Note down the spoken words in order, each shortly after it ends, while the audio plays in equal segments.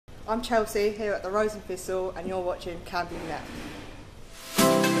I'm Chelsea here at the Rose and Thistle and you're watching Camberley Net.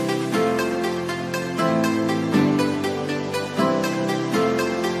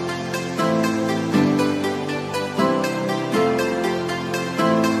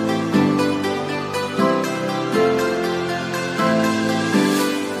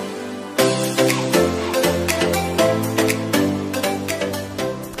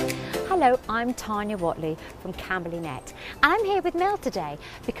 Hello, I'm Tanya Watley from Camberley Net, and I'm here with Mel today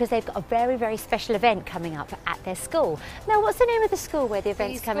because they've got a very special event coming up at their school. Mel, what's the name of the school where the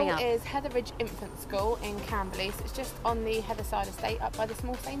event's coming up? The school is Heatherridge Infant School in Camberley, so it's just on the Heatherside estate up by the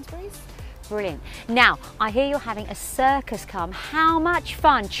small Sainsbury's. Brilliant. Now, I hear you're having a circus come. How much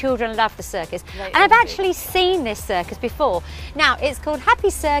fun. Children love the circus. And I've actually seen this circus before. Now, it's called Happy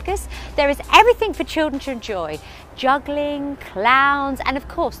Circus. There is everything for children to enjoy. Juggling, clowns, and of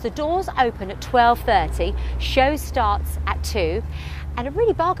course the doors open at 12:30. Show starts at 2. And a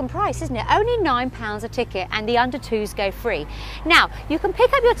really bargain price, isn't it? Only £9 a ticket, and the under 2s go free. Now, you can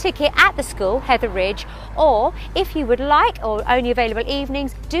pick up your ticket at the school, Heatherridge, or if you would like, or only available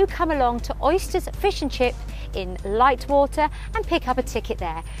evenings, do come along to Oysters Fish and Chip in Lightwater and pick up a ticket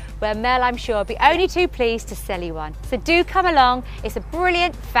there, where Mel, I'm sure, will be only too pleased to sell you one. So do come along. It's a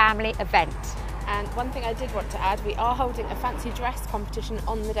brilliant family event. And one thing I did want to add, we are holding a fancy dress competition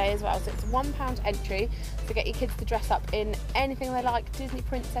on the day as well. So it's £1 entry to get your kids to dress up in anything they like, Disney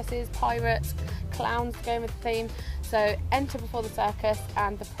princesses, pirates, clowns, going with the theme. So enter before the circus,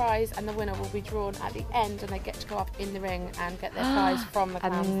 and the prize and the winner will be drawn at the end, and they get to go up in the ring and get their prize from the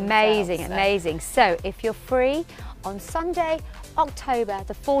clowns Amazing, themselves. amazing. So if you're free on Sunday, October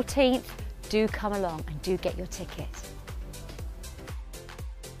the 14th, do come along and do get your ticket.